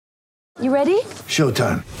You ready?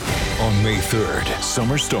 Showtime. On May 3rd,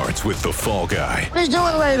 summer starts with The Fall Guy. Let's do it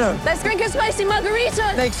later. Let's drink a spicy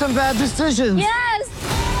margarita. Make some bad decisions. Yes!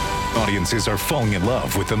 Audiences are falling in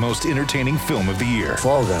love with the most entertaining film of the year.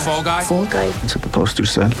 Fall Guy. Fall Guy? Fall Guy. That's what the poster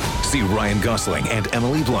said. See Ryan Gosling and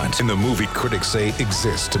Emily Blunt in the movie critics say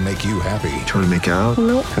exists to make you happy. Trying to make it out?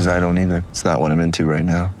 Nope. Because I don't either. It's not what I'm into right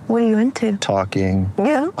now. What are you into? Talking.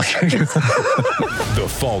 Yeah. The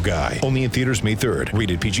Fall Guy. Only in theaters May 3rd.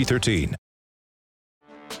 Rated PG-13.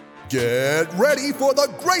 Get ready for the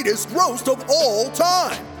greatest roast of all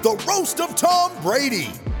time. The Roast of Tom Brady.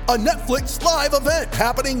 A Netflix live event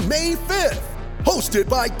happening May 5th. Hosted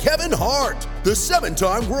by Kevin Hart. The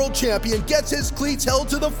 7-time world champion gets his cleats held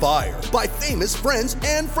to the fire by famous friends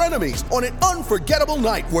and frenemies on an unforgettable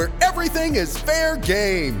night where everything is fair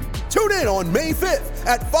game. Tune in on May 5th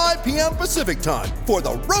at 5 p.m. Pacific time for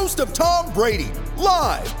the Roast of Tom Brady.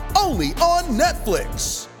 Live only on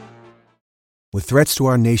Netflix. With threats to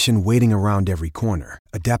our nation waiting around every corner,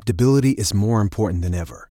 adaptability is more important than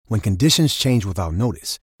ever. When conditions change without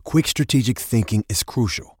notice, quick strategic thinking is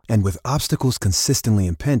crucial. And with obstacles consistently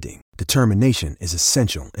impending, determination is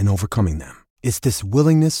essential in overcoming them. It's this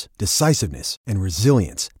willingness, decisiveness, and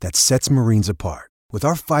resilience that sets Marines apart. With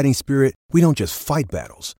our fighting spirit, we don't just fight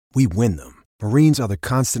battles, we win them. Marines are the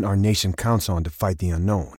constant our nation counts on to fight the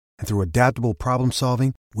unknown. And through adaptable problem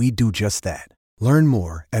solving, we do just that. Learn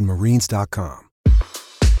more at marines.com.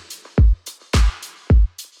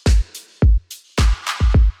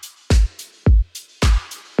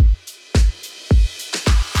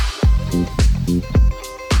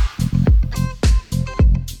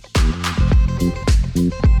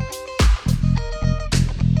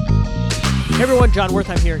 Hey everyone, John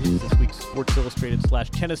Wertheim here. It's this week's Sports Illustrated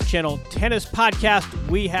 / Tennis Channel Tennis Podcast.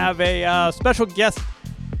 We have a special guest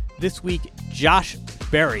this week, Josh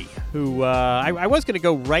Berry, who I was going to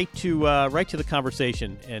go right to the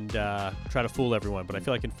conversation and try to fool everyone, but I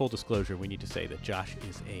feel like in full disclosure, we need to say that Josh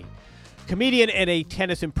is a comedian and a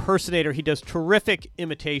tennis impersonator. He does terrific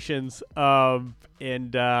imitations,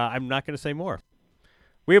 and I'm not going to say more.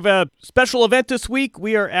 We have a special event this week.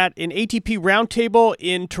 We are at an ATP roundtable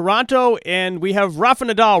in Toronto, and we have Rafa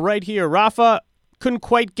Nadal right here. Rafa couldn't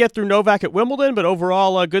quite get through Novak at Wimbledon, but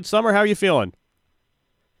overall, a good summer. How are you feeling?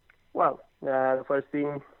 Well, the first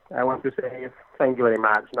thing I want to say is thank you very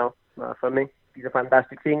much. For me, it's a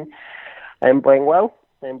fantastic thing. I'm playing well.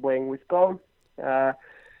 I'm playing with calm. And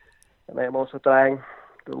I'm also trying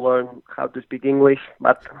to learn how to speak English,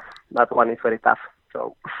 but that one is very tough.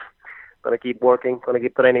 So gonna keep working, gonna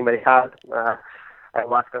keep training very hard.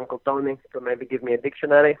 I'll ask Uncle Tony to maybe give me a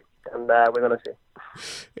dictionary, and we're gonna see.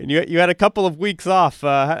 And you had a couple of weeks off.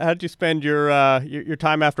 How did you spend your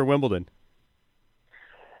time after Wimbledon?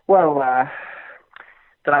 Well,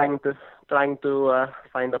 trying to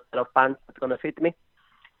find a pair of pants that's gonna fit me.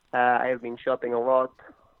 I have been shopping a lot,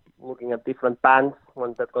 looking at different pants,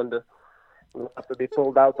 ones that going to have to be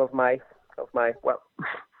pulled out of my well.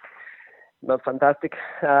 Not fantastic.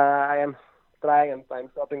 I am trying and I'm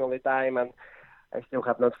shopping all the time, and I still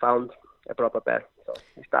have not found a proper pair. So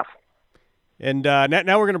it's tough. And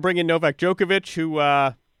now we're going to bring in Novak Djokovic, who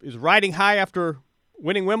is riding high after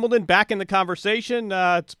winning Wimbledon, back in the conversation.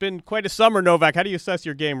 It's been quite a summer, Novak. How do you assess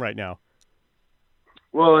your game right now?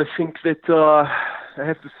 Well, I think that I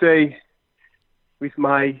have to say, with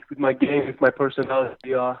my game, with my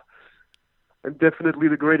personality, I'm definitely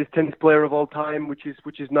the greatest tennis player of all time, which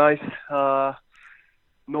is nice.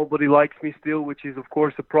 Nobody likes me still, which is of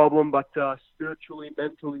course a problem. But spiritually,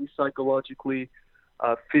 mentally, psychologically,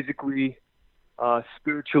 physically,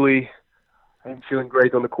 spiritually, I'm feeling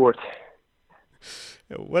great on the court.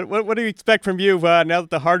 What do you expect from you now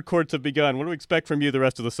that the hard courts have begun? What do we expect from you the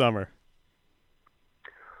rest of the summer?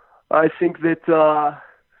 I think that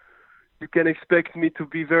you can expect me to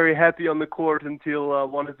be very happy on the court until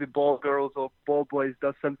one of the ball girls or ball boys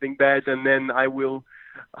does something bad, and then I will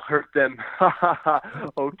hurt them.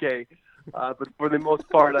 Okay. But for the most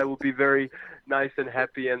part, I will be very nice and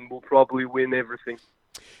happy, and will probably win everything.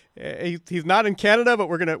 He's not in Canada, but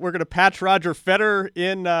we're gonna patch Roger Federer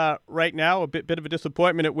in right now. A bit of a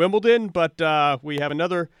disappointment at Wimbledon, but we have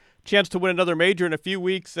another chance to win another major in a few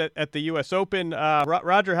weeks at the U.S. Open.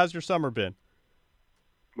 Roger, how's your summer been?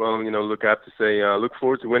 Well, look, I have to say, look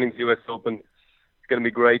forward to winning the U.S. Open. It's going to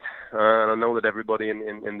be great. And I know that everybody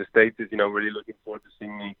in the States is, really looking forward to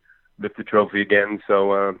seeing me lift the trophy again.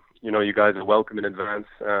 So, you guys are welcome in advance.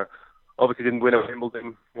 Obviously didn't win at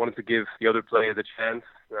Wimbledon. Wanted to give the other players a chance,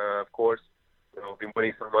 of course. I've been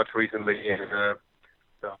winning so much recently. And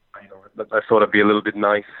so, I thought I'd be a little bit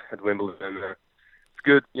nice at Wimbledon. It's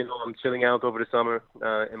good. I'm chilling out over the summer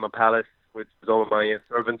in my palace. with all of my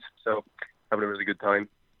servants. So having a really good time.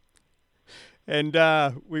 And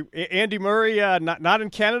Andy Murray, not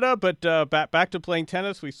in Canada, but back to playing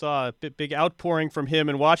tennis. We saw a big outpouring from him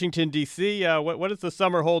in Washington, D.C. What does the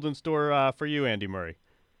summer hold in store for you, Andy Murray?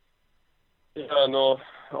 Yeah, no,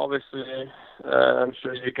 obviously, I'm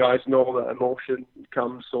sure you guys know that emotion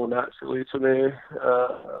comes so naturally to me.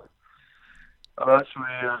 I'm actually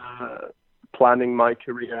planning my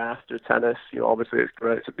career after tennis. Obviously it's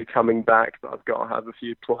great to be coming back, but I've got to have a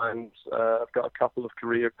few plans. I've got a couple of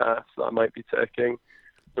career paths that I might be taking.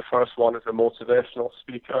 The first one is a motivational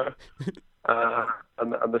speaker,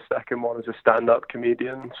 and the second one is a stand-up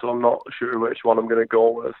comedian. So I'm not sure which one I'm going to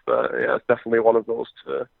go with, but yeah, it's definitely one of those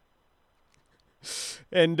two.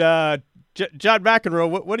 And John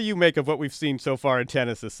McEnroe, what do you make of what we've seen so far in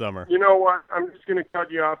tennis this summer? You know what? I'm just going to cut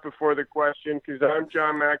you off before the question because I'm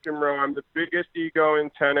John McEnroe. I'm the biggest ego in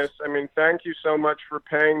tennis. I mean, thank you so much for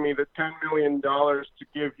paying me the $10 million to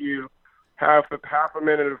give you half a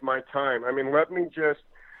minute of my time. I mean, let me just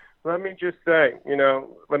say, let me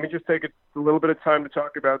just take a little bit of time to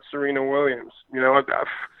talk about Serena Williams.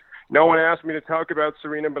 No one asked me to talk about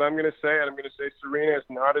Serena, but I'm going to say it. I'm going to say Serena is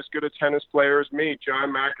not as good a tennis player as me,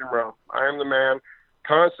 John McEnroe. I am the man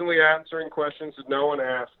constantly answering questions that no one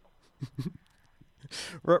asked.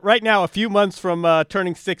 Right now, a few months from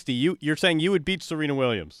turning 60, you're saying you would beat Serena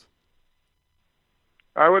Williams?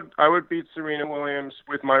 I would beat Serena Williams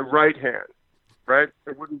with my right hand, right?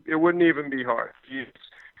 It wouldn't even be hard.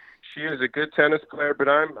 She is a good tennis player, but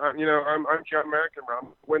I'm John McEnroe. I'm going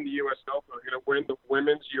to win the U.S. Open. I'm going to win the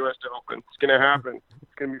women's U.S. Open. It's going to happen.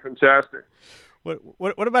 It's going to be fantastic.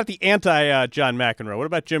 What about the anti John McEnroe? What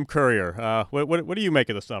about Jim Courier? What do you make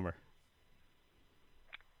of the summer?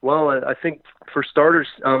 Well, I think for starters,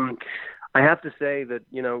 I have to say that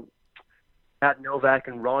Pat Novak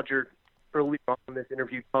and Roger early on in this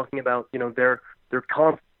interview talking about their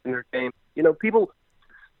confidence in their game. People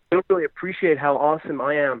don't really appreciate how awesome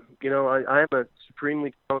I am. I am a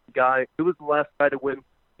supremely talented guy. Who was the last guy to win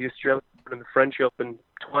the Australian Open and the French Open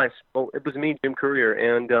twice? Well, it was me, Jim Courier,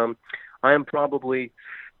 and I am probably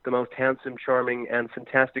the most handsome, charming, and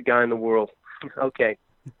fantastic guy in the world. Okay.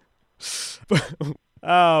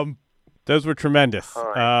 Those were tremendous.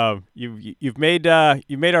 Right. You've made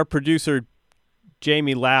our producer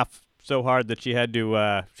Jamie laugh so hard that she had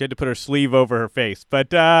to put her sleeve over her face. But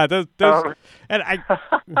those and I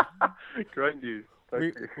Great news.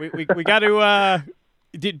 we got to.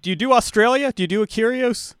 Do you do Australia? Do you do a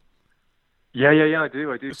Kyrgios? Yeah, I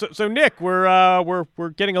do. So Nick, we're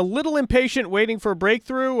getting a little impatient, waiting for a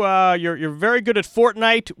breakthrough. You're very good at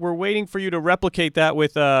Fortnite. We're waiting for you to replicate that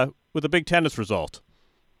with a big tennis result.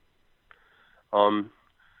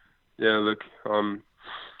 Yeah, look,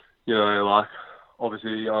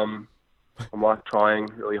 obviously, I'm trying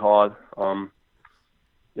really hard. I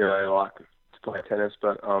like to play tennis,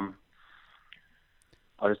 but I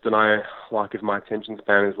just don't know, if my attention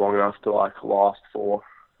span is long enough to last for,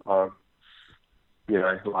 a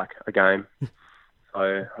game.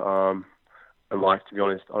 So, and to be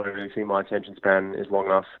honest, I don't really think my attention span is long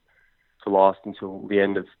enough to last until the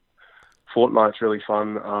end of Fortnite's really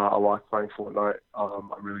fun. I like playing Fortnite. I'm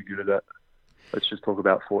really good at it. Let's just talk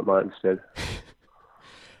about Fortnite instead.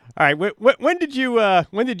 All right. When did you,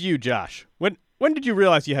 Josh? When did you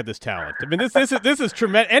realize you had this talent? I mean, this is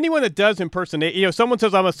tremendous. Anyone that does impersonate, someone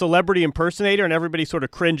says I'm a celebrity impersonator, and everybody sort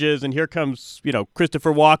of cringes. And here comes,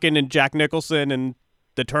 Christopher Walken and Jack Nicholson and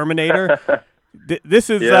the Terminator. This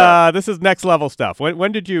is next level stuff.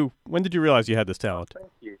 When did you realize you had this talent? Thank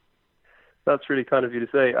you. That's really kind of you to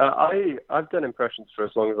say. I've done impressions for as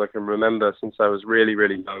long as I can remember. Since I was really,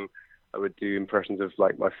 really young, I would do impressions of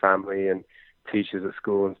my family and teachers at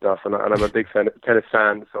school and stuff. And I'm a big tennis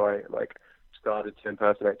fan, so I started to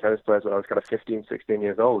impersonate tennis players when I was kind of 15, 16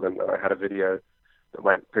 years old, and I had a video that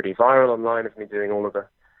went pretty viral online of me doing all of the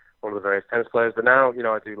various tennis players. But now, I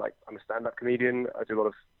do I'm a stand-up comedian. I do a lot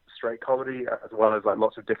of straight comedy as well as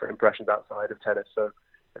lots of different impressions outside of tennis. So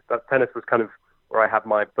that tennis was kind of where I had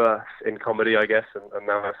my birth in comedy, I guess, and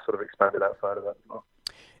now I've sort of expanded outside of that as well.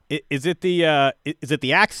 Is it the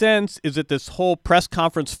accents? Is it this whole press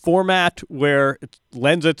conference format where it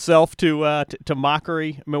lends itself to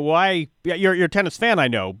mockery? I mean, why? Yeah, you're a tennis fan, I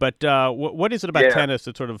know, but what is it about tennis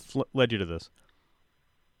that sort of led you to this?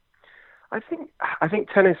 I think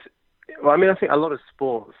tennis. Well, I mean, I think a lot of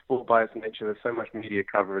sport by its nature, there's so much media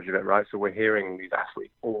coverage of it, right? So we're hearing these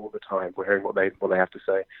athletes all the time. We're hearing what they have to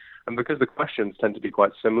say, and because the questions tend to be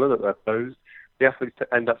quite similar that they're posed, the athletes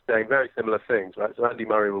end up saying very similar things, right? So Andy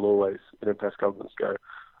Murray will always, in a press conference, go,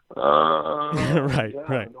 right.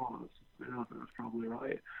 No, that's probably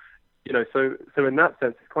right. So in that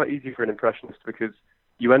sense, it's quite easy for an impressionist because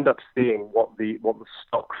you end up seeing what the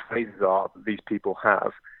stock phrases are that these people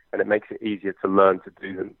have, and it makes it easier to learn to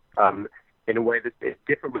do them. In a way that is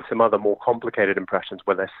different with some other more complicated impressions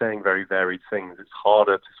where they're saying very varied things. It's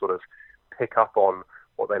harder to sort of pick up on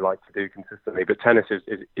what they like to do consistently. But tennis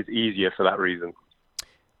is easier for that reason.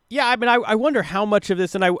 Yeah, I mean, I wonder how much of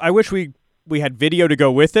this, and I wish we had video to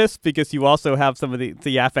go with this because you also have some of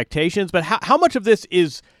the affectations, but how much of this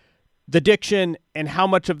is the diction and how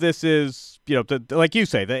much of this is, like you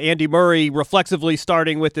say, the Andy Murray reflexively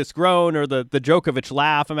starting with this groan or the Djokovic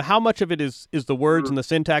laugh? I mean, how much of it is the words and the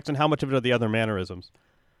syntax and how much of it are the other mannerisms?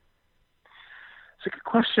 It's a good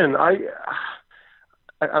question. I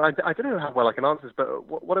don't know how well I can answer this, but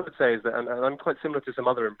what I would say is that, and I'm quite similar to some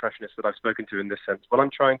other impressionists that I've spoken to in this sense, when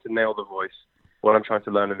I'm trying to nail the voice, when I'm trying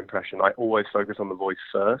to learn an impression, I always focus on the voice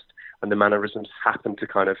first, and the mannerisms happen to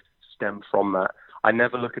kind of stem from that. I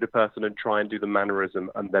never look at a person and try and do the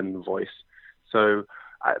mannerism and then the voice. So,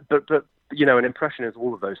 but an impression is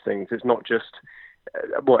all of those things. It's not just,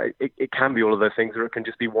 it can be all of those things, or it can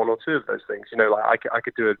just be one or two of those things. Like I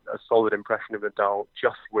could do a solid impression of Nadal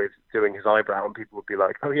just with doing his eyebrow, and people would be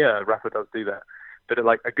like, oh yeah, Rafa does do that. But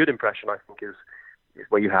like a good impression, I think, is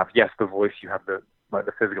where you have, yes, the voice, you have the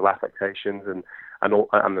physical affectations and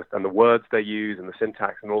the words they use and the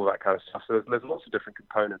syntax and all of that kind of stuff. So there's lots of different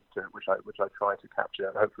components to it, which I try to capture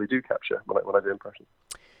and hopefully do capture when I do impressions.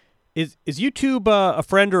 Is YouTube a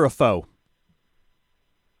friend or a foe?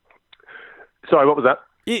 Sorry, what was that?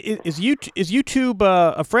 Is YouTube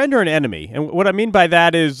a friend or an enemy? And what I mean by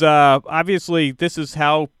that is obviously this is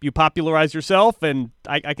how you popularize yourself, and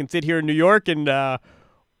I can sit here in New York and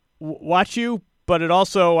watch you. But it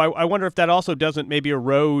also, I wonder if that also doesn't maybe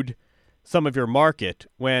erode some of your market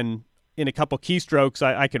when in a couple keystrokes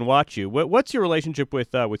I can watch you. What's your relationship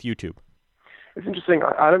with YouTube? It's interesting.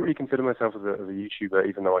 I don't really consider myself as a YouTuber,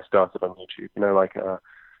 even though I started on YouTube.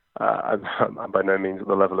 I'm by no means at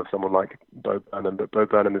the level of someone like Bo Burnham, but Bo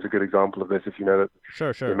Burnham is a good example of this. If you know that,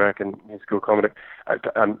 sure. The American musical comic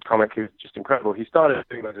who's just incredible. He started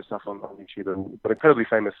doing loads of stuff on YouTube, and got incredibly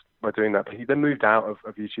famous by doing that. But he then moved out of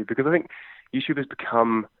YouTube because I think YouTube has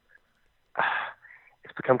become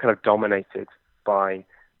kind of dominated by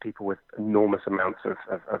people with enormous amounts of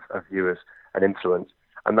viewers and influence,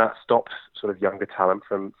 and that stops sort of younger talent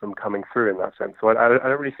from coming through in that sense. So I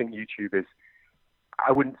don't really think YouTube is.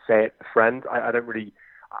 I wouldn't say it's a friend. I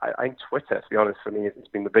think Twitter, to be honest, for me, it's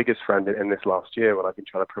been the biggest friend in this last year when I've been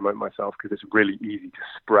trying to promote myself because it's really easy to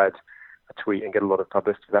spread a tweet and get a lot of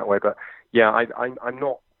publicity that way. But yeah, I'm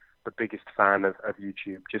not the biggest fan of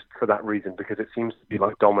YouTube just for that reason, because it seems to be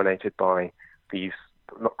like dominated by these,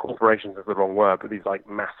 not corporations is the wrong word, but these like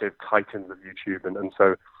massive titans of YouTube. And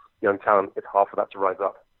so young talent, it's hard for that to rise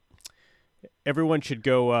up. Everyone should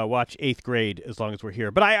go watch 8th Grade as long as we're here.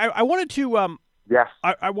 But I wanted to... Yes,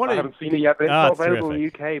 I haven't seen it yet, but it's not available in the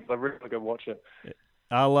UK, but I really want to go watch it.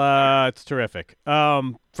 It's terrific.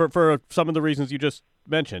 For some of the reasons you just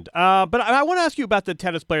mentioned. But I want to ask you about the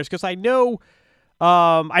tennis players, because I know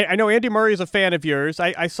I know Andy Murray is a fan of yours.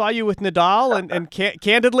 I saw you with Nadal, and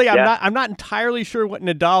candidly, I'm not entirely sure what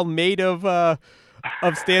Nadal made of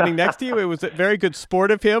standing next to you. It was a very good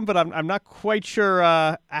sport of him, but I'm not quite sure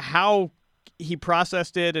how he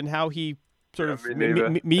processed it and how he sort of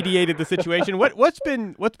mediated the situation. What's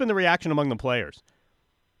been the reaction among the players?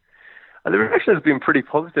 The reaction has been pretty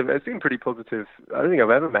positive. It's been pretty positive. I don't think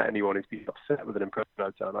I've ever met anyone who's been upset with an impression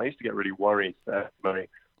I've done. I used to get really worried that Murray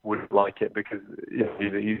wouldn't like it because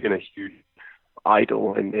he's a huge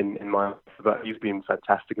idol in my life, but he's been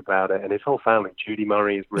fantastic about it. And his whole family, Judy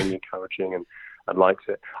Murray, is really encouraging and likes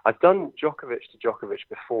it. I've done Djokovic to Djokovic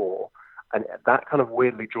before, and that kind of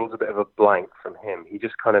weirdly draws a bit of a blank from him.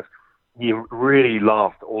 He really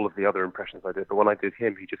laughed at all of the other impressions I did, but when I did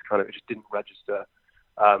him, it just didn't register,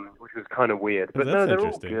 which was kind of weird. But no, they're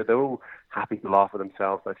all good. They're all happy to laugh at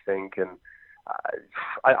themselves, I think. And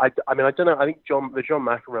I mean, I don't know. I think the John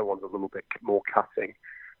McEnroe one's a little bit more cutting,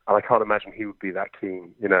 and I can't imagine he would be that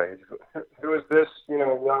keen. Who is this?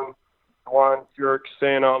 Young blonde jerk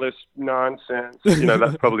saying all this nonsense.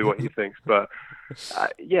 That's probably what he thinks. But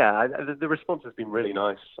the response has been really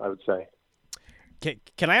nice, I would say.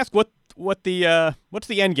 Can I ask what's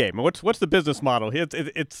the end game? What's the business model?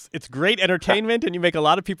 It's great entertainment and you make a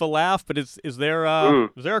lot of people laugh, but is there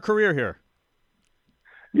a career here?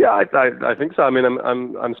 Yeah, I think so. I mean,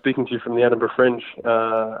 I'm speaking to you from the Edinburgh Fringe,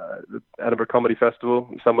 the Edinburgh Comedy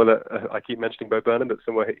Festival, somewhere that I keep mentioning Bo Burnham, but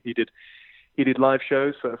somewhere he did live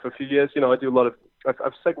shows for a few years. I do a lot of.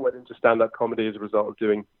 I've segued into stand-up comedy as a result of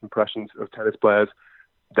doing impressions of tennis players.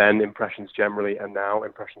 then impressions generally, and now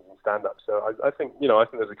impressions in stand-up. So I think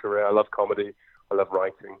there's a career. I love comedy. I love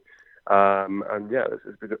writing. And yeah,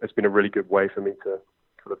 it's been a really good way for me to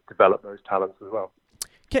sort of develop those talents as well.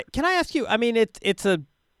 Can I ask you, I mean, it's a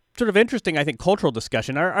sort of interesting, I think, cultural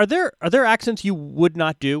discussion. Are there accents you would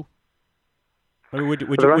not do? Or would you?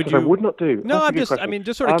 I would not do. No, I'm just. Question. I mean,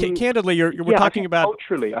 just sort of candidly, we're talking about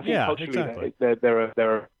culturally. I think culturally, exactly. there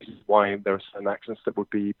are reasons why there are certain accents that would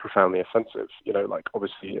be profoundly offensive. Like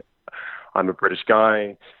obviously, I'm a British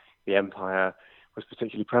guy. The Empire was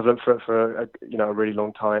particularly prevalent for a really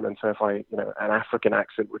long time, and so if an African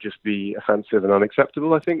accent would just be offensive and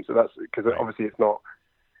unacceptable. I think so. That's because obviously it's not.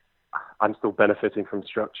 I'm still benefiting from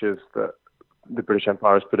structures that the British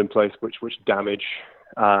Empire has put in place, which damage.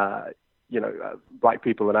 Black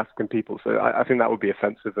people and African people. So I think that would be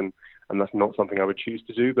offensive, and that's not something I would choose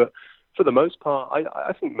to do. But for the most part,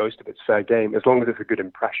 I think most of it's fair game, as long as it's a good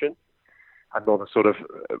impression and not a sort of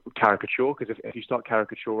caricature. Because if you start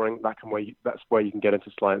caricaturing, that's where you can get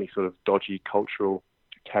into slightly sort of dodgy cultural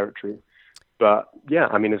territory. But yeah,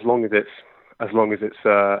 I mean, as long as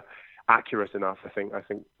it's accurate enough, I think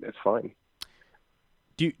it's fine.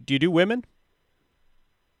 Do you do women?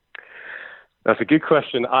 That's a good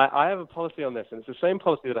question. I have a policy on this, and it's the same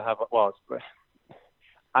policy that I have. Well,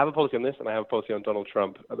 I have a policy on this, and I have a policy on Donald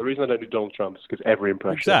Trump. The reason I don't do Donald Trump is because every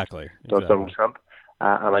impression does Donald Trump,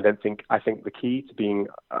 and I think the key to being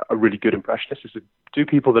a really good impressionist is to do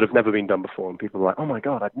people that have never been done before, and people are like, oh my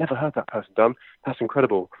God, I've never heard that person done. That's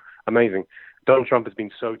incredible, amazing. Donald Trump has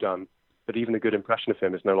been so done that even a good impression of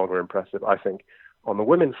him is no longer impressive. I think on the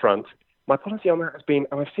women front, my policy on that has been,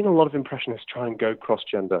 and I've seen a lot of impressionists try and go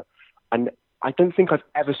cross-gender, and I don't think I've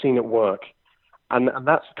ever seen it work. And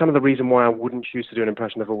that's kind of the reason why I wouldn't choose to do an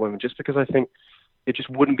impression of a woman, just because I think it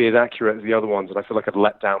just wouldn't be as accurate as the other ones, and I feel like I'd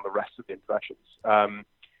let down the rest of the impressions.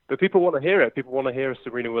 But people want to hear it. People want to hear a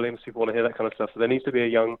Serena Williams. People want to hear that kind of stuff. So there needs to be a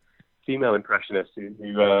young female impressionist who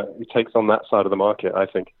takes on that side of the market, I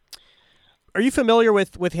think. Are you familiar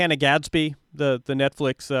with Hannah Gadsby, the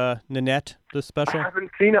Netflix Nanette, the special? I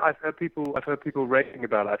haven't seen it. I've heard people raving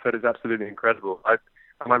about it. I've heard it's absolutely incredible.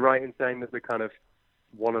 Am I right in saying that the kind of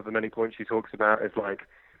one of the many points she talks about is like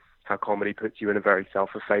how comedy puts you in a very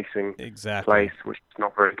self-effacing place, which is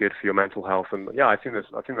not very good for your mental health? And yeah, I think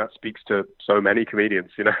that speaks to so many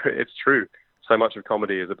comedians. It's true. So much of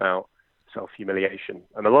comedy is about self-humiliation,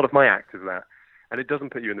 and a lot of my act is that, and it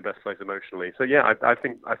doesn't put you in the best place emotionally. So yeah, I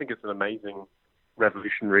think it's an amazing,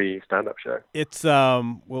 revolutionary stand-up show. It's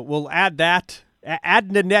we'll add that.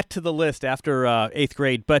 Add Nanette to the list after 8th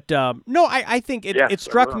grade. But no, I think it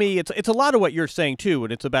struck me. It's a lot of what you're saying too,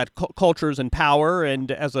 and it's about cultures and power. And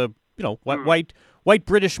as a white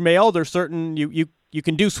British male, there's certain you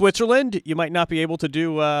can do Switzerland. You might not be able to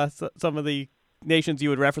do some of the nations you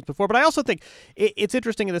would reference before. But I also think it's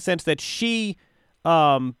interesting in the sense that she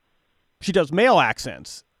does male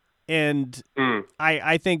accents, and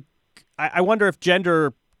I think I wonder if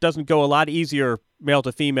gender doesn't go a lot easier male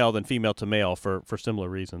to female than female to male for similar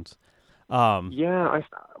reasons. But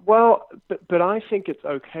I think it's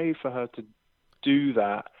okay for her to do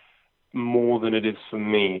that more than it is for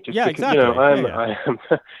me. Just because, exactly. I am.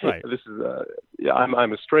 Right. This is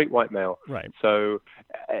I'm a straight white male. Right. So,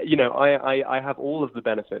 I have all of the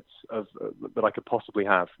benefits of that I could possibly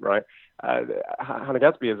have. Right. Hannah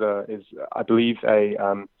Gadsby is I believe a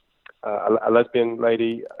lesbian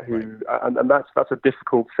lady who, and that's a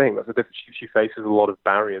difficult thing. She faces a lot of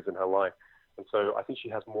barriers in her life, and so I think she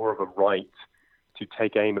has more of a right to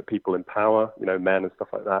take aim at people in power, men and stuff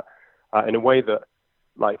like that, in a way that,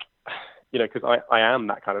 because I am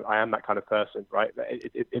that kind of person, right?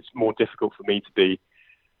 It's more difficult for me to be.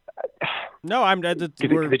 No, I'm. It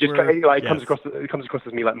comes across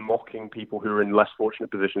as me like mocking people who are in less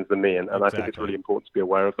fortunate positions than me, and I think it's really important to be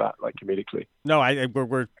aware of that, like comedically. No,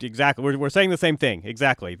 we're saying the same thing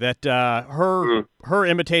exactly. That her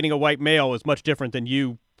imitating a white male is much different than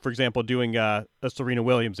you, for example, doing a Serena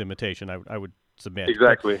Williams imitation. I would submit.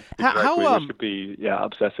 Exactly. How which should be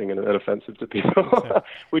upsetting and offensive to people,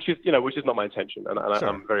 which is not my intention, and sure.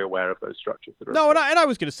 I'm very aware of those structures. That are and I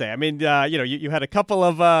was going to say, I mean, you had a couple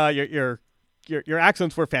of your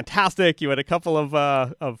accents were fantastic. You had a couple of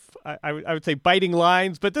I would say biting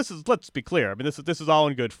lines, but let's be clear. I mean, this is all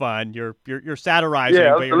in good fun. You're satirizing,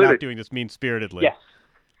 but you're not doing this mean-spiritedly. Yes.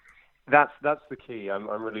 That's the key. I'm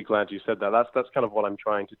really glad you said that. That's kind of what I'm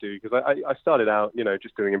trying to do, because I started out,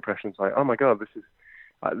 just doing impressions like, oh my God, this is,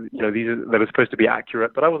 they were supposed to be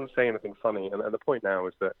accurate, but I wasn't saying anything funny. And the point now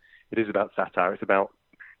is that it is about satire. It's about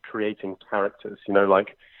creating characters,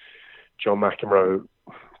 like John McEnroe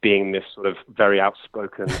being this sort of very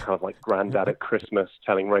outspoken kind of like granddad at Christmas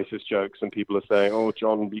telling racist jokes, and people are saying, "Oh,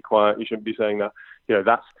 John, be quiet, you shouldn't be saying that." You know,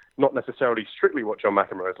 that's not necessarily strictly what John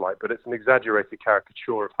McEnroe is like, but it's an exaggerated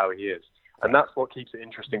caricature of how he is. And that's what keeps it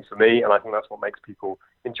interesting for me, and I think that's what makes people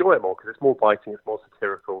enjoy it more, because it's more biting, it's more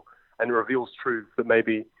satirical, and it reveals truths that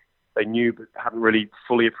maybe they knew but hadn't really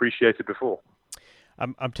fully appreciated before.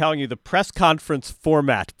 I'm telling you, the press conference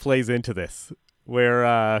format plays into this,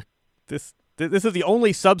 where this is the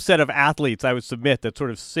only subset of athletes I would submit that sort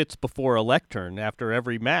of sits before a lectern after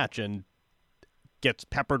every match and gets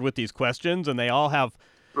peppered with these questions, and they all have,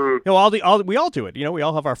 you know, we all do it. You know, we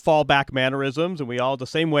all have our fallback mannerisms, and we all, the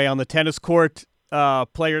same way on the tennis court,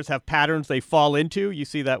 players have patterns they fall into. You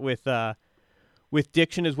see that with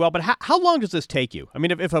diction as well. But how long does this take you? I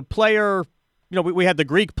mean, if a player, you know, we had the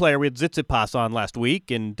Greek player, we had Tsitsipas on last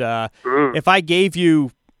week, and if I gave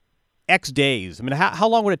you X days, I mean, how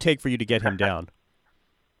long would it take for you to get him down?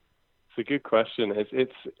 It's a good question.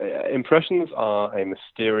 It's impressions are a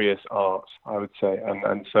mysterious art, I would say,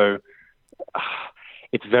 and so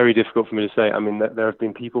it's very difficult for me to say. I mean, there have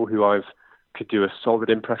been people who could do a solid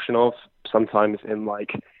impression of, sometimes in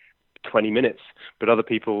like 20 minutes, but other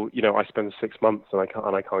people, you know, I spend 6 months and I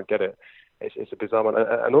can't get it. It's a bizarre one,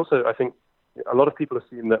 and also I think a lot of people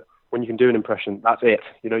assume that when you can do an impression, that's it.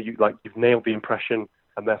 You know, you've nailed the impression,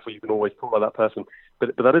 and therefore you can always talk like that person.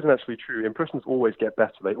 But that isn't actually true. Impressions always get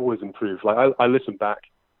better. They always improve. Like I listen back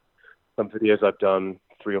some videos I've done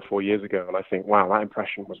 3 or 4 years ago, and I think, wow, that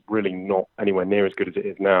impression was really not anywhere near as good as it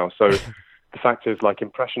is now. So the fact is, like,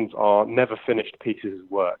 impressions are never finished pieces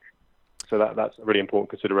of work. So that's a really important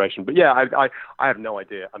consideration. But yeah, I have no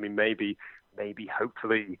idea. I mean, maybe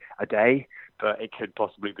hopefully a day, but it could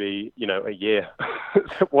possibly be, you know, a year.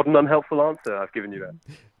 What an unhelpful answer I've given you there.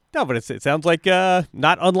 No, but it sounds like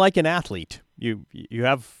not unlike an athlete. You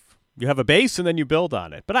have a base and then you build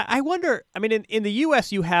on it. But I wonder, I mean, in the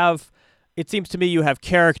U.S. you have, it seems to me you have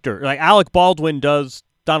character. Like Alec Baldwin does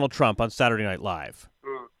Donald Trump on Saturday Night Live.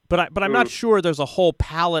 But I'm not sure there's a whole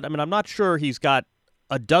palette. I mean, I'm not sure he's got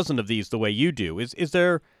a dozen of these the way you do.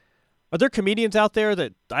 Are there comedians out there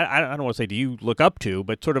that I don't want to say do you look up to,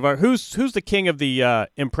 but sort of who's the king of the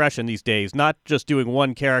impression these days? Not just doing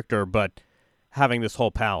one character, but having this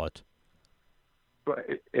whole palette.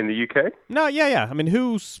 In the UK? No, yeah. I mean,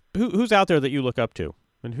 who's out there that you look up to,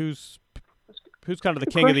 and who's kind of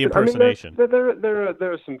the king of the impersonation? I mean,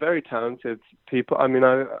 there are some very talented people. I mean,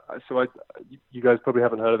 you guys probably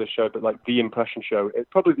haven't heard of this show, but like The Impression Show, it's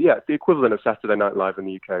the equivalent of Saturday Night Live in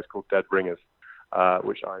the UK. It's called Dead Ringers,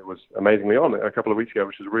 which I was amazingly on a couple of weeks ago,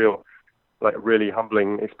 which is a really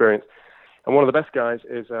humbling experience. And one of the best guys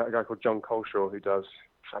is a guy called John Coleshaw, who does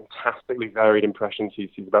fantastically varied impressions. He's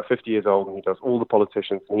about 50 years old, and he does all the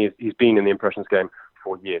politicians, and he's been in the impressions game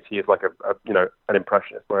for years. He is like an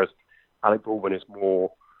impressionist, whereas Alec Baldwin is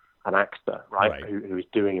more an actor, right? Who is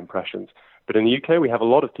doing impressions. But in the UK, we have a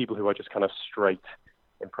lot of people who are just kind of straight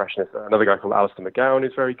impressionists. Another guy called Alistair McGowan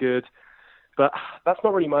is very good. But that's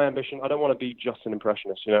not really my ambition. I don't want to be just an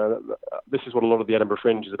impressionist. You know, this is what a lot of the Edinburgh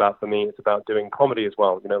Fringe is about for me. It's about doing comedy as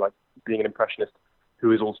well. You know, like being an impressionist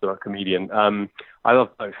who is also a comedian. I love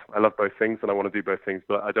both. I love both things, and I want to do both things.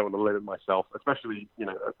 But I don't want to limit myself, especially, you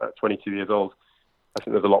know, at 22 years old. I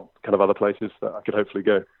think there's a lot kind of other places that I could hopefully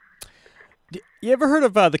go. You ever heard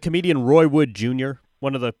of the comedian Roy Wood Jr.,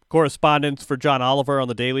 one of the correspondents for John Oliver on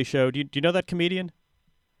The Daily Show? Do you know that comedian?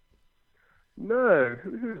 No,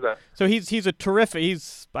 who's that? So he's a terrific.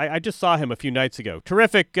 I just saw him a few nights ago.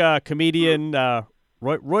 Terrific comedian,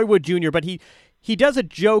 Roy Wood Jr. But he does a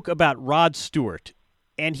joke about Rod Stewart,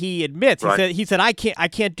 and he admits he said I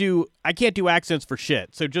can't do accents for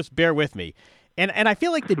shit. So just bear with me. And I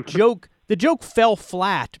feel like the joke fell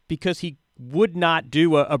flat because he would not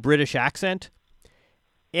do a British accent.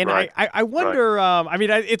 And I wonder, I mean,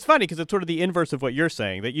 it's funny because it's sort of the inverse of what you're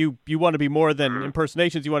saying, that you want to be more than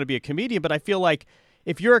impersonations, you want to be a comedian. But I feel like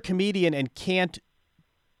if you're a comedian and can't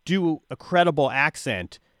do a credible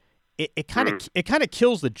accent, it kind of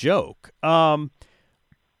kills the joke. But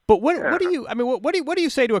what do you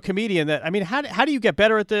say to a comedian that, I mean, how do you get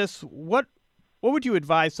better at this? What would you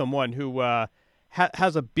advise someone who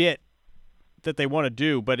has a bit that they want to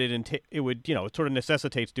do, but it would, you know, it sort of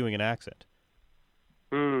necessitates doing an accent?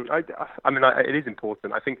 I mean, it is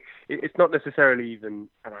important. I think it's not necessarily even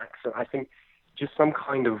an accent. I think just some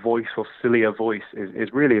kind of voice or sillier voice is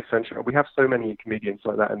really essential. We have so many comedians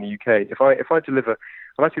like that in the UK. If I deliver,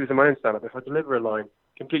 and I see this in my own stand-up, if I deliver a line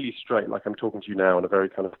completely straight, like I'm talking to you now in a very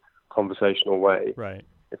kind of conversational way, right,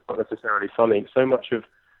 it's not necessarily funny. So much of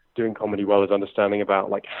doing comedy well is understanding about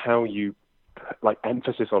like how you like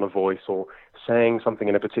emphasis on a voice or saying something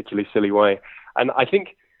in a particularly silly way. And I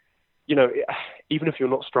think you know, even if you're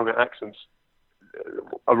not strong at accents,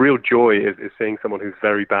 a real joy is seeing someone who's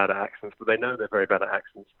very bad at accents, but they know they're very bad at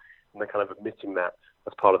accents, and they're kind of admitting that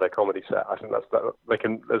as part of their comedy set. I think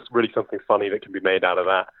there's really something funny that can be made out of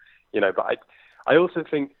that, you know. But I also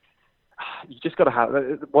think you just got to have,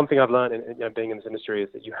 one thing I've learned in being in this industry is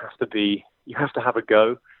that you have to have a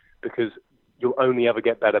go, because you'll only ever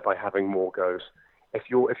get better by having more goes. If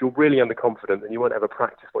you're really underconfident, then you won't ever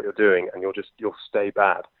practice what you're doing, and you'll stay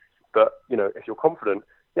bad. But, you know, if you're confident,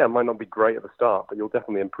 yeah, it might not be great at the start, but you'll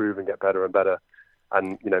definitely improve and get better and better.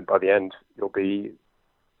 And, you know, by the end, you'll be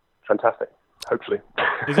fantastic, hopefully.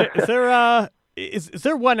 Is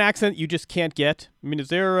there one accent you just can't get? I mean, is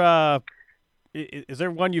there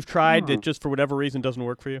one you've tried that just for whatever reason doesn't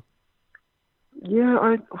work for you?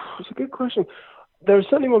 Yeah, it's a good question. There are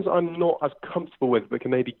certainly ones I'm not as comfortable with, but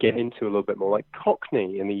can maybe get into a little bit more, like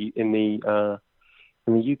Cockney in the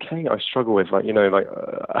UK. I struggle with, like, you know, like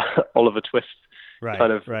Oliver Twist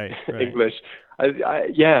kind of English.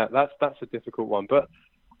 Yeah, that's a difficult one. But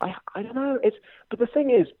I don't know. But the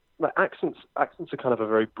thing is, like, accents are kind of a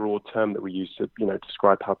very broad term that we use to, you know,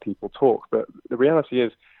 describe how people talk. But the reality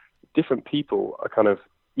is, different people are kind of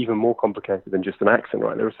even more complicated than just an accent,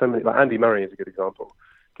 right? There are so many. Like Andy Murray is a good example.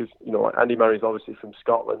 Because, you know, Andy Murray's obviously from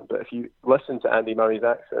Scotland, but if you listen to Andy Murray's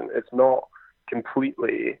accent, it's not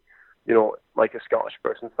completely, you know, like a Scottish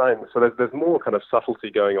person saying. So there's more kind of subtlety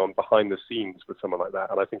going on behind the scenes with someone like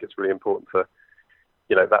that, and I think it's really important to,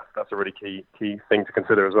 you know, that's a really key thing to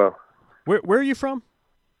consider as well. Where are you from?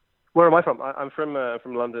 Where am I from? I'm from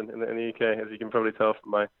London in the UK, as you can probably tell from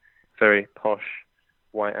my very posh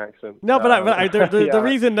white accent. No, but the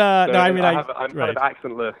reason. I'm kind of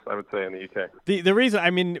accentless, I would say, in the UK. The reason, I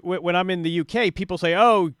mean, when I'm in the UK, people say,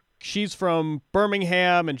 "Oh, she's from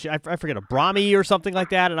Birmingham," and I forget, a Bromley or something like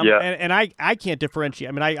that, and I can't differentiate.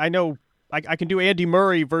 I mean, I know I can do Andy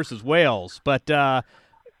Murray versus Wales, but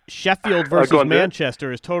Sheffield versus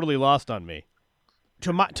Manchester is totally lost on me.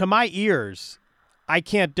 To my ears, I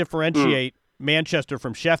can't differentiate Manchester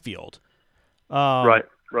from Sheffield. Right.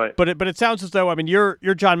 But it sounds as though, I mean, your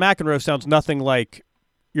John McEnroe sounds nothing like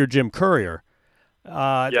your Jim Courier.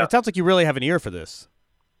 It sounds like you really have an ear for this.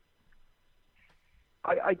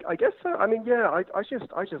 I guess so. I mean, yeah, I just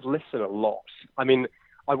listen a lot. I mean,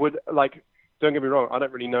 I would, like, don't get me wrong, I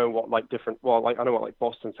don't really know what, like, I know what, like,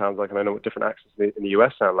 Boston sounds like, and I know what different accents in the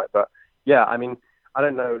US sound like, but yeah, I mean, I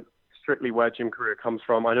don't know strictly where Jim Courier comes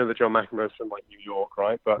from. I know that John McEnroe's from, like, New York,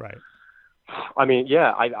 right? But I mean,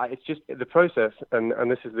 yeah, it's just the process, and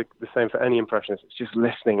this is the same for any impressionist. It's just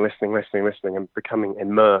listening, and becoming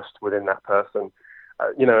immersed within that person.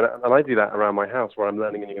 You know, and I do that around my house where I'm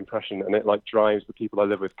learning a new impression, and it, like, drives the people I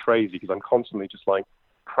live with crazy, because I'm constantly just, like,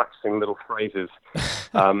 practicing little phrases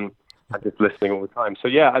and just listening all the time. So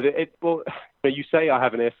yeah, well, you say I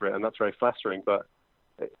have an ear for it, and that's very flattering, but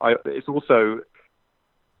it's also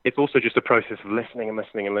just a process of listening, you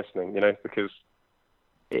know, because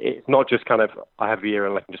it's not just kind of, I have the ear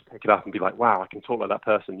and I can just pick it up and be like, wow, I can talk like that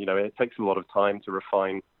person. You know, it takes a lot of time to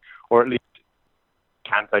refine, or at least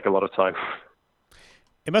can take a lot of time.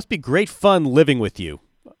 It must be great fun living with you.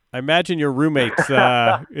 I imagine your roommates.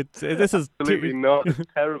 This is absolutely not. It's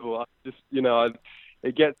terrible. I just, you know,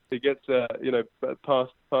 it gets. You know,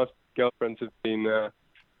 past girlfriends have been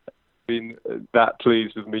that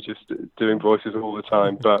pleased with me just doing voices all the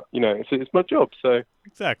time. But, you know, it's my job. So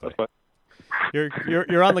exactly. That's fine.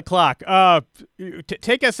 You're on the clock.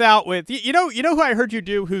 Take us out with you know who I heard you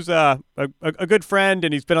do, who's a good friend,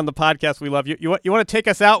 and he's been on the podcast. We love you. You want to take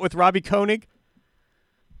us out with Robbie Koenig?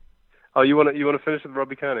 Oh, you want to finish with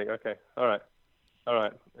Robbie Koenig? Okay, all right.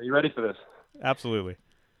 Are you ready for this? Absolutely.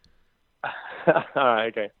 All right.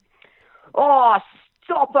 Okay. Oh,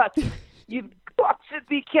 stop it! You've got to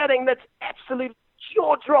be kidding! That's absolute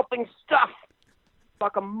jaw-dropping stuff.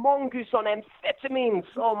 Like a mongoose on amphetamines.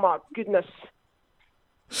 Oh my goodness.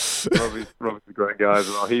 Robbie's a great guy as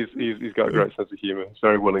well. He's got a great sense of humor. He's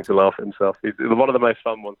very willing to laugh at himself. He's one of the most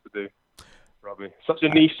fun ones to do. Robbie, such a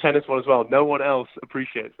niche tennis one as well. No one else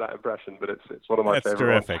appreciates that impression, but it's one of my favorite. That's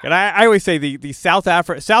terrific. Ones. And I always say the South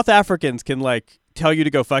Africans can, like, tell you to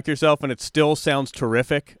go fuck yourself, and it still sounds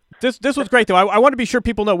terrific. This was great though. I want to be sure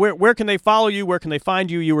people know where can they follow you, where can they find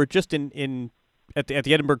you. You were just at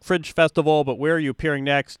the Edinburgh Fringe Festival, but where are you appearing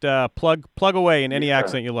next? Plug away in any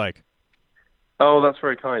accent you like. Oh, that's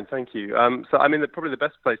very kind. Thank you. So, I mean, probably the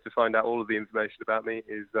best place to find out all of the information about me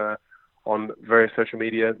is on various social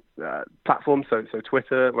media platforms. So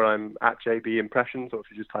Twitter, where I'm at JB Impressions, or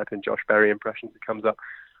if you just type in Josh Berry Impressions, it comes up.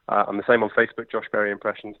 I'm the same on Facebook, Josh Berry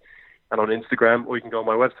Impressions, and on Instagram, or you can go on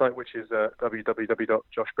my website, which is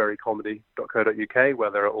www.joshberrycomedy.co.uk,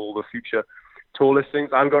 where there are all the future tour listings.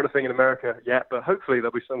 I haven't got anything in America yet, but hopefully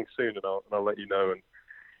there'll be something soon, and I'll let you know. And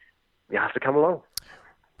you have to come along.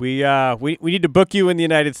 We need to book you in the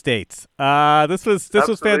United States. This was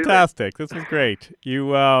fantastic. This was great.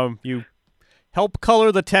 You help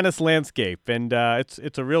color the tennis landscape, and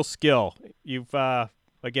it's a real skill. You've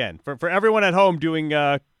again for everyone at home doing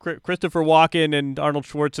Christopher Walken and Arnold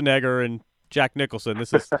Schwarzenegger and Jack Nicholson.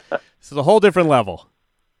 This is a whole different level.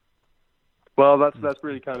 Well, that's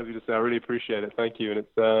really kind of you to say. I really appreciate it. Thank you, and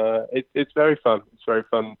it's very fun. It's very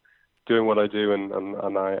fun doing what I do, and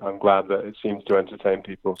I'm glad that it seems to entertain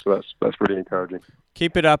people. So that's really encouraging.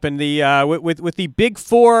 Keep it up. And the with the Big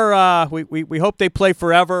Four, we hope they play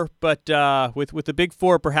forever. But with the Big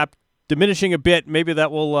Four perhaps diminishing a bit, maybe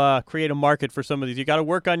that will create a market for some of these. You got to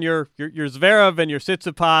work on your Zverev and your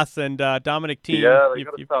Tsitsipas and Dominic Thiem. Yeah, you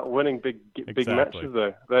got to start winning big matches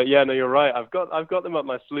though. Yeah, no, you're right. I've got them up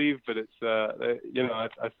my sleeve, but it's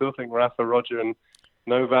I still think Rafa, Roger, and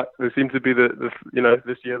Novak, they seem to be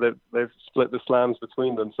this year they've split the slams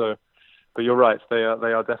between them. So, but you're right, they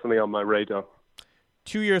are definitely on my radar.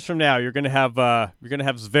 2 years from now, you're gonna have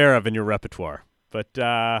Zverev in your repertoire. But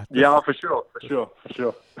for sure.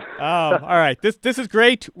 All right, this is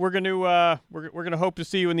great. We're gonna hope to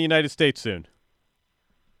see you in the United States soon.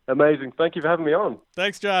 Amazing. Thank you for having me on.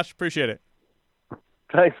 Thanks, Josh. Appreciate it.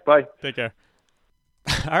 Thanks. Bye. Take care.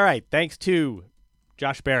 All right. Thanks to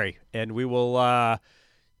Josh Berry, and we will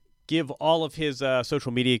give all of his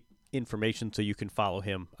social media information so you can follow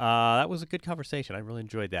him. That was a good conversation. I really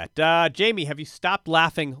enjoyed that. Jamie, have you stopped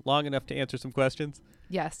laughing long enough to answer some questions?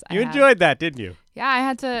 Yes, you enjoyed that, didn't you? Yeah, I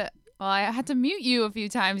had to mute you a few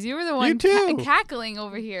times. You were the one cackling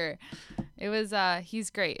over here. It was he's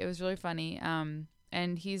great. It was really funny.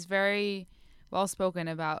 And he's very well spoken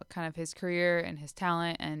about kind of his career and his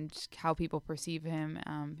talent and how people perceive him.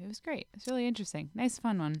 It was great. It's really interesting. Nice,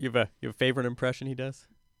 fun one. You have a favorite impression he does?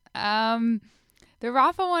 The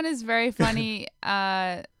Rafa one is very funny.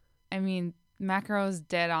 I mean, McEnroe's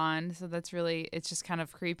dead on, so it's just kind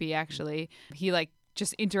of creepy actually. He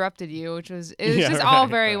just interrupted you, which was all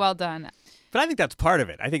very well done. But I think that's part of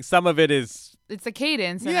it. I think some of it is it's the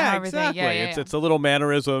cadence and everything. Exactly. Yeah, it's the little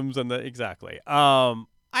mannerisms and exactly.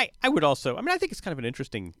 I would also. I mean, I think it's kind of an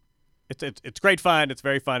interesting. It's great fun. It's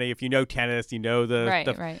very funny. If you know tennis, you know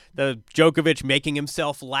the Djokovic making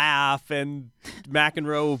himself laugh and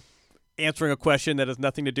McEnroe answering a question that has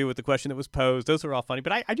nothing to do with the question that was posed. Those are all funny.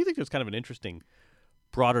 But I do think there's kind of an interesting,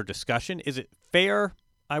 broader discussion. Is it fair?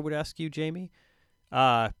 I would ask you, Jamie.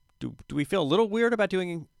 Do we feel a little weird about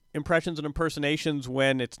doing impressions and impersonations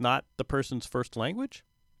when it's not the person's first language?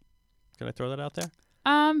 Can I throw that out there?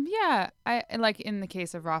 Yeah, I like in the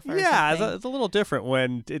case of Rafa. Yeah, it's a little different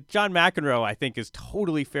when John McEnroe, I think, is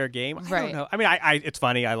totally fair game. I don't know. I mean, it's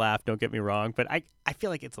funny. I laugh. Don't get me wrong, but I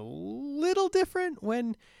feel like it's a little different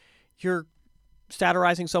when you're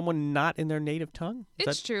satirizing someone not in their native tongue.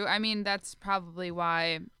 It's true. I mean, that's probably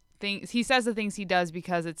why. He says the things he does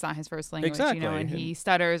because it's not his first language, exactly. And he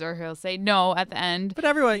stutters or he'll say no at the end. But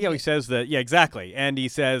everyone, he says that, exactly. And he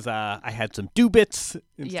says, I had some do-bits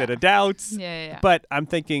instead of doubts. Yeah. But I'm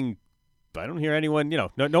thinking, I don't hear anyone,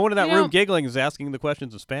 no one in that room giggling is asking the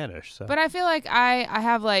questions in Spanish. So. But I feel like I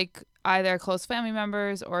have either close family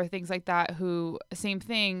members or things like that who, same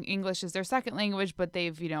thing, English is their second language, but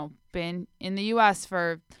they've, been in the U.S.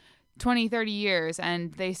 for 20, 30 years,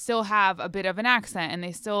 and they still have a bit of an accent, and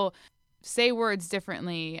they still say words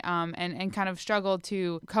differently, and kind of struggle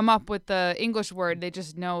to come up with the English word. They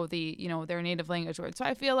just know their native language word. So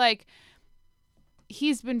I feel like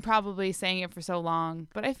he's been probably saying it for so long,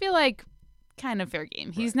 but I feel like kind of fair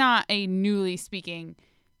game. He's not a newly speaking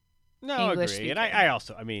English speaker. And I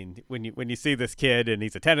also, when you see this kid and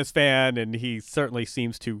he's a tennis fan, and he certainly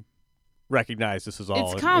seems to recognize this is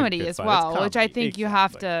all it's comedy as well, which I think you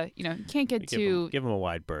have to, you can't get too give him a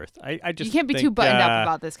wide berth. I just you can't be too buttoned up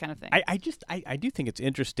about this kind of thing. I do think it's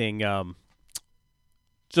interesting,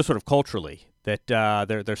 just sort of culturally, that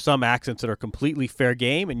there's some accents that are completely fair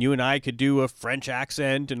game, and you and I could do a French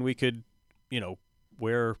accent, and we could,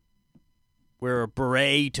 wear a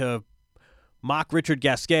beret to mock Richard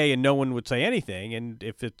Gasquet, and no one would say anything. And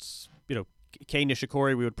if it's Kei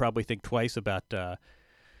Nishikori, we would probably think twice about.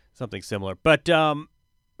 Something similar. But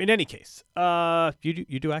in any case,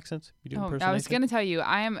 you do accents? You do impersonations? I was going to tell you,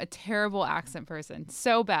 I am a terrible accent person.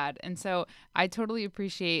 So bad. And so I totally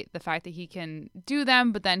appreciate the fact that he can do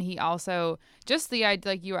them, but then he also, just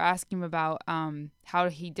like you were asking him about how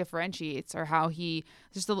he differentiates, or how he,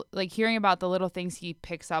 just hearing about the little things he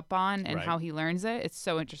picks up on and how he learns it. It's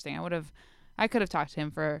so interesting. I could have talked to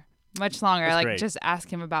him for much longer. Just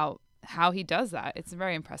ask him about how he does that. It's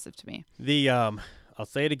very impressive to me. I'll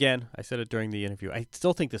say it again. I said it during the interview. I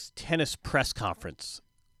still think this tennis press conference,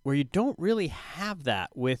 where you don't really have that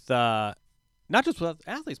with not just with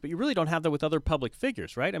athletes, but you really don't have that with other public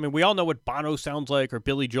figures, right? I mean, we all know what Bono sounds like or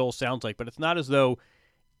Billy Joel sounds like, but it's not as though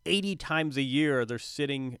 80 times a year they're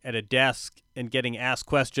sitting at a desk and getting asked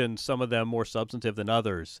questions, some of them more substantive than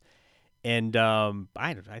others. And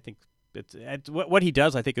I think it's what he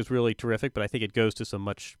does, I think, is really terrific, but I think it goes to some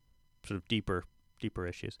much sort of deeper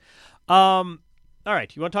issues. All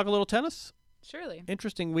right, you want to talk a little tennis? Surely.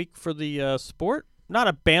 Interesting week for the sport. Not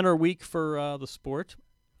a banner week for the sport.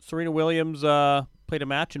 Serena Williams played a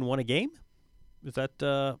match and won a game. Is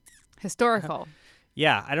that historical?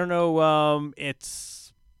 Yeah, I don't know.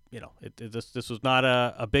 It's this was not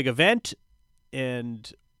a big event,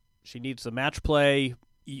 and she needs the match play.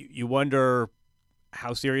 You wonder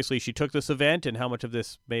how seriously she took this event and how much of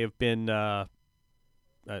this may have been a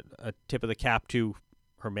tip of the cap to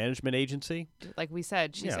her management agency. Like we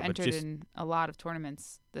said, she's entered in a lot of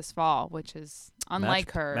tournaments this fall, which is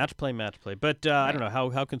unlike her. Match play. But right. I don't know,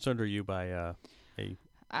 how concerned are you by a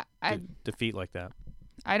defeat like that?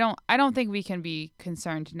 I don't think we can be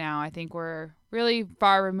concerned now. I think we're really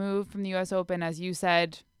far removed from the U.S. Open, as you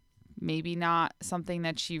said. Maybe not something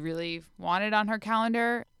that she really wanted on her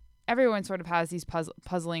calendar. Everyone sort of has these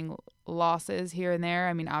puzzling losses here and there.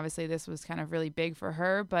 I mean, obviously this was kind of really big for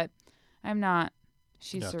her, but I'm not.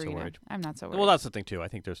 She's not Serena. So worried. I'm not so worried. Well, that's the thing too. I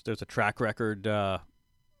think there's a track record.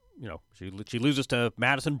 She loses to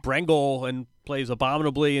Madison Brengle and plays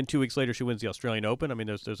abominably, and 2 weeks later she wins the Australian Open. I mean,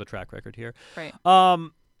 there's a track record here. Right.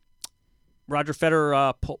 Roger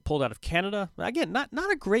Federer pulled out of Canada again. Not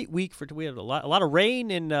a great week for. We had a lot of rain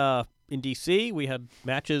in DC. We had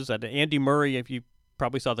matches at Andy Murray. If you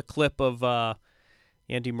probably saw the clip of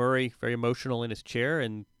Andy Murray, very emotional in his chair,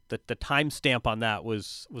 and the timestamp on that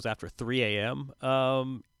was after 3 a.m.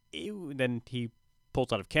 Then he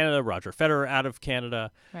pulls out of Canada. Roger Federer out of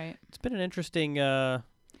Canada. Right. It's been an interesting week for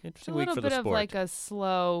the sport. A little bit of like a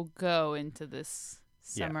slow go into this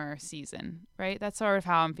summer season, right? That's sort of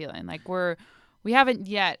how I'm feeling. Like we haven't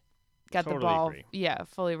yet got the ball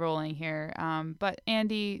fully rolling here. But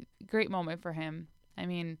Andy, great moment for him. I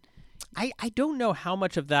mean, I don't know how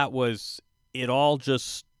much of that was it all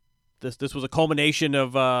just this was a culmination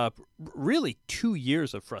of really 2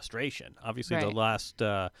 years of frustration. Obviously the last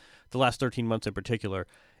 13 months in particular.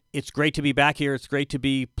 It's great to be back here. It's great to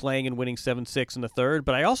be playing and winning 7-6 in the third,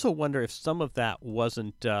 but I also wonder if some of that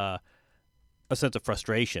wasn't a sense of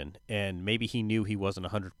frustration, and maybe he knew he wasn't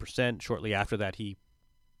 100%. Shortly after that, he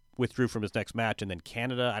withdrew from his next match, and then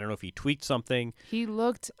Canada, I don't know if he tweaked something. He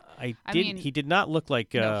looked... He did not look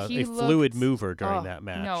like a fluid mover during that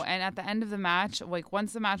match. No, and at the end of the match, like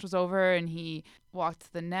once the match was over and he walked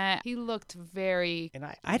to the net, he looked very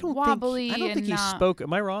wobbly. I don't think he spoke...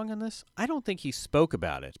 Am I wrong on this? I don't think he spoke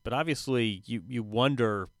about it, but obviously you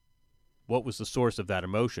wonder what was the source of that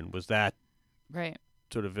emotion. Was that... Right.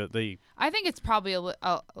 Sort of I think it's probably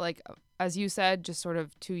like, as you said, just sort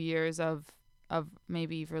of 2 years of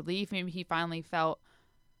maybe relief. Maybe he finally felt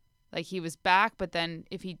like he was back, but then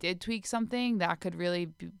if he did tweak something, that could really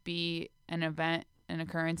be an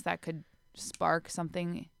occurrence that could spark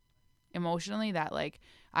something emotionally that, like,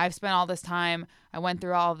 I've spent all this time, I went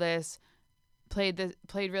through all this, played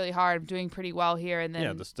really hard, I'm doing pretty well here, and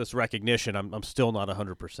then this recognition, I'm still not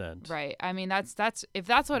 100%. Right. I mean, that's if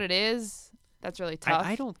that's what it is, that's really tough.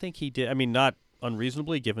 I don't think he did. I mean, not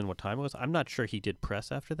unreasonably given what time it was. I'm not sure he did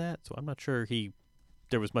press after that, so I'm not sure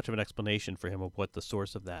there was much of an explanation for him of what the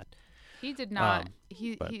source of that. He did not.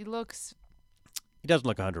 He looks. He doesn't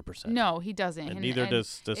look 100%. No, he doesn't. And neither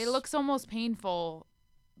does this. It looks almost painful.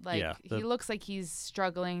 Like he looks like he's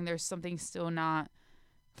struggling. There's something still not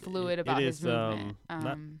fluid about his movement.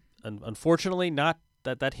 Unfortunately, not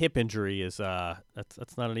that hip injury is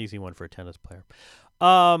that's not an easy one for a tennis player.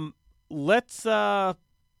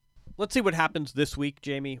 Let's see what happens this week,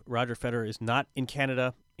 Jamie. Roger Federer is not in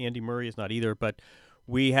Canada. Andy Murray is not either. But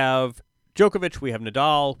we have Djokovic, we have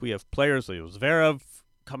Nadal, we have players like Zverev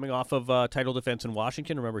coming off of title defense in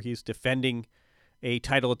Washington. Remember, he's defending a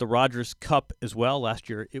title at the Rogers Cup as well. Last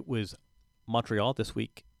year it was Montreal. This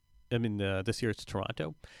year it's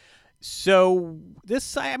Toronto. So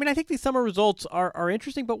I think these summer results are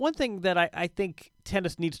interesting. But one thing that I think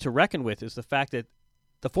tennis needs to reckon with is the fact that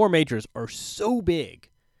the four majors are so big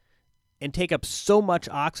and take up so much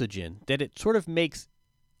oxygen that it sort of makes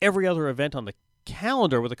every other event on the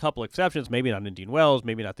calendar, with a couple exceptions, maybe not Indian Wells,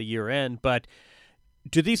 maybe not the year end, but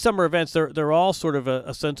to these summer events, they're all sort of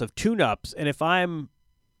a sense of tune-ups. And if I'm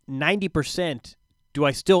 90%, do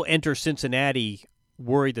I still enter Cincinnati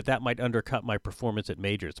worried that might undercut my performance at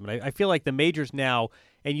majors? I mean, I feel like the majors now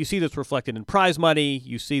And you see this reflected in prize money.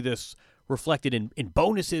 You see this reflected in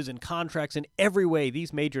bonuses and contracts in every way.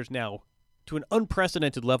 These majors now, to an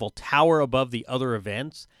unprecedented level, tower above the other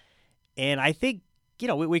events. And I think,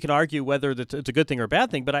 we can argue whether it's a good thing or a bad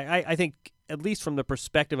thing, but I think, at least from the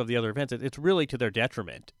perspective of the other events, it's really to their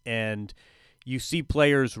detriment. And you see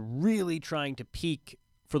players really trying to peak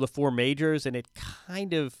for the 4 majors, and it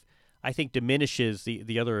kind of, I think, diminishes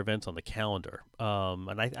the other events on the calendar.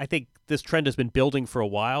 And I think this trend has been building for a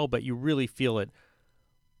while, but you really feel it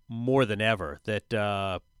more than ever, that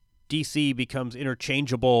DC becomes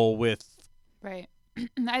interchangeable with... Right.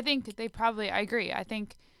 I think I agree.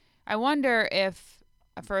 I wonder if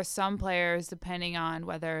for some players, depending on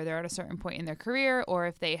whether they're at a certain point in their career or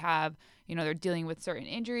if they have, they're dealing with certain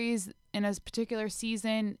injuries in a particular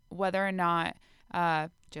season, whether or not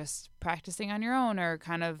just practicing on your own or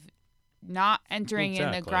kind of not entering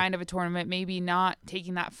in the grind of a tournament, maybe not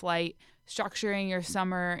taking that flight, structuring your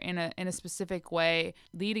summer in a specific way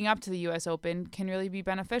leading up to the U.S. Open can really be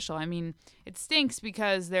beneficial. I mean, it stinks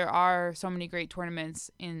because there are so many great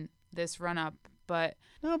tournaments in this run-up, but...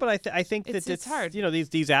 No, but I think that it's hard.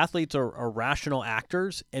 These athletes are rational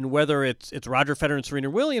actors, and whether it's Roger Federer and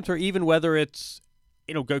Serena Williams, or even whether it's,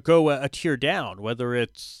 go a tier down, whether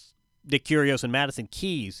it's Nick Kyrgios and Madison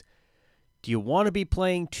Keys, do you want to be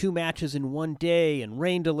playing 2 matches in one day and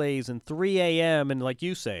rain delays and 3 a.m. and, like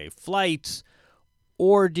you say, flights,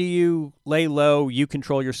 or do you lay low, you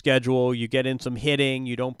control your schedule, you get in some hitting,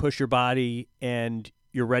 you don't push your body, and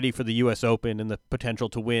you're ready for the U.S. Open and the potential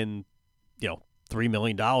to win, $3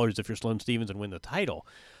 million if you're Sloane Stephens and win the title.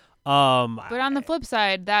 But on the flip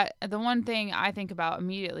side, that the one thing I think about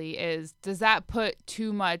immediately is, does that put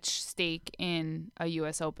too much stake in a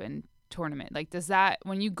U.S. Open tournament? Like, does that,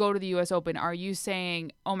 when you go to the U.S. Open, are you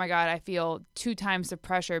saying, oh my God, I feel 2 times the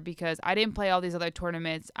pressure because I didn't play all these other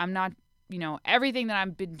tournaments. I'm not, everything that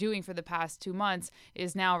I've been doing for the past 2 months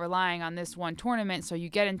is now relying on this one tournament. So you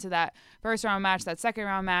get into that first round match, that second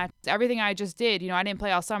round match, everything I just did, I didn't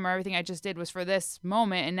play all summer. Everything I just did was for this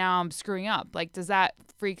moment, and now I'm screwing up. Like, does that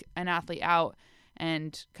freak an athlete out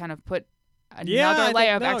and kind of put another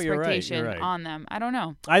layer of expectation on them? I don't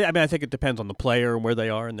know. I think it depends on the player and where they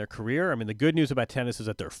are in their career. I mean, the good news about tennis is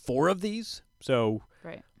that there are 4 of these. So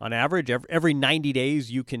on average, every 90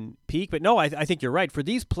 days you can peak. But no, I think you're right. For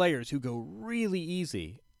these players who go really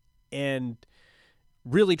easy and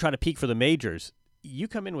really try to peak for the majors, you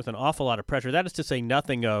come in with an awful lot of pressure. That is to say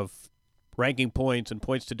nothing of ranking points and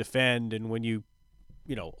points to defend. And when you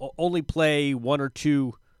only play 1 or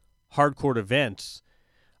 2 hardcourt events,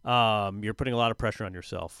 you're putting a lot of pressure on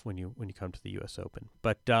yourself when you come to the U.S. Open.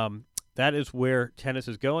 But that is where tennis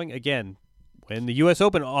is going. Again, when the U.S.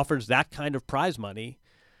 Open offers that kind of prize money,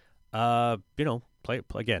 play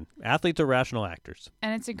again. Athletes are rational actors.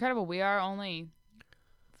 And it's incredible. We are only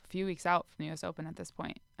a few weeks out from the U.S. Open at this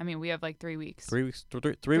point. I mean, we have like 3 weeks. 3 weeks.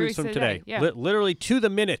 3 weeks from today. Yeah. Literally to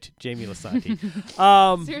the minute, Jamie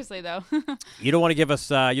Lisanti. Seriously, though. You don't want to give us.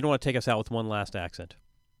 You don't want to take us out with one last accent.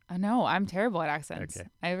 No, I'm terrible at accents. Okay.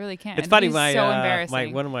 I really can't. It's funny. So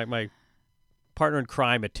embarrassing. One of my partner in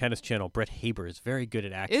crime at Tennis Channel, Brett Haber, is very good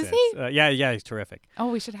at accents. Is he? Yeah, he's terrific. Oh,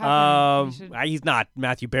 we should have him. He's not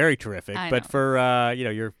Matthew Berry terrific, but for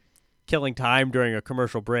you're killing time during a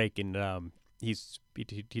commercial break, and he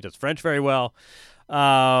does French very well.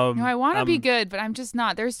 I want to be good, but I'm just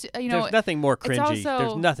not. There's nothing more cringy. Also,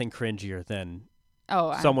 there's nothing cringier than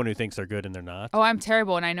someone who thinks they're good and they're not. Oh, I'm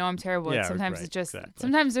terrible, and I know I'm terrible. Yeah, sometimes it's just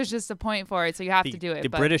sometimes there's just a point for it, so you have to do it. The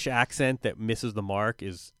British accent that misses the mark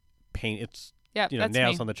is pain. It's nails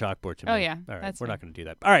me. on the chalkboard to me. Oh yeah, all right, that's we're me. not going to do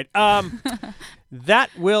that. All right, that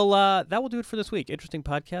will do it for this week. Interesting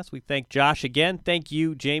podcast. We thank Josh again. Thank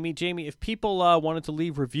you, Jamie. Jamie, if people wanted to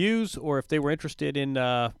leave reviews or if they were interested in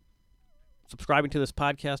subscribing to this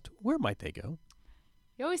podcast, where might they go?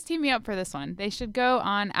 You always tee me up for this one. They should go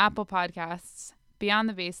on Apple Podcasts, Beyond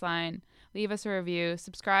the Baseline, leave us a review,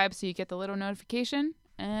 subscribe so you get the little notification,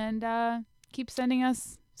 and keep sending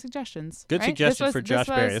us suggestions. Good suggestion for Josh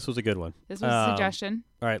Berry. This was a good one. This was a suggestion.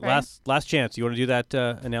 All right, last chance. You want to do that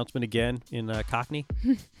announcement again in Cockney?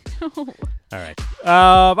 No. All right.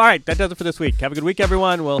 All right, that does it for this week. Have a good week,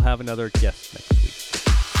 everyone. We'll have another guest next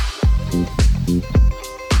week.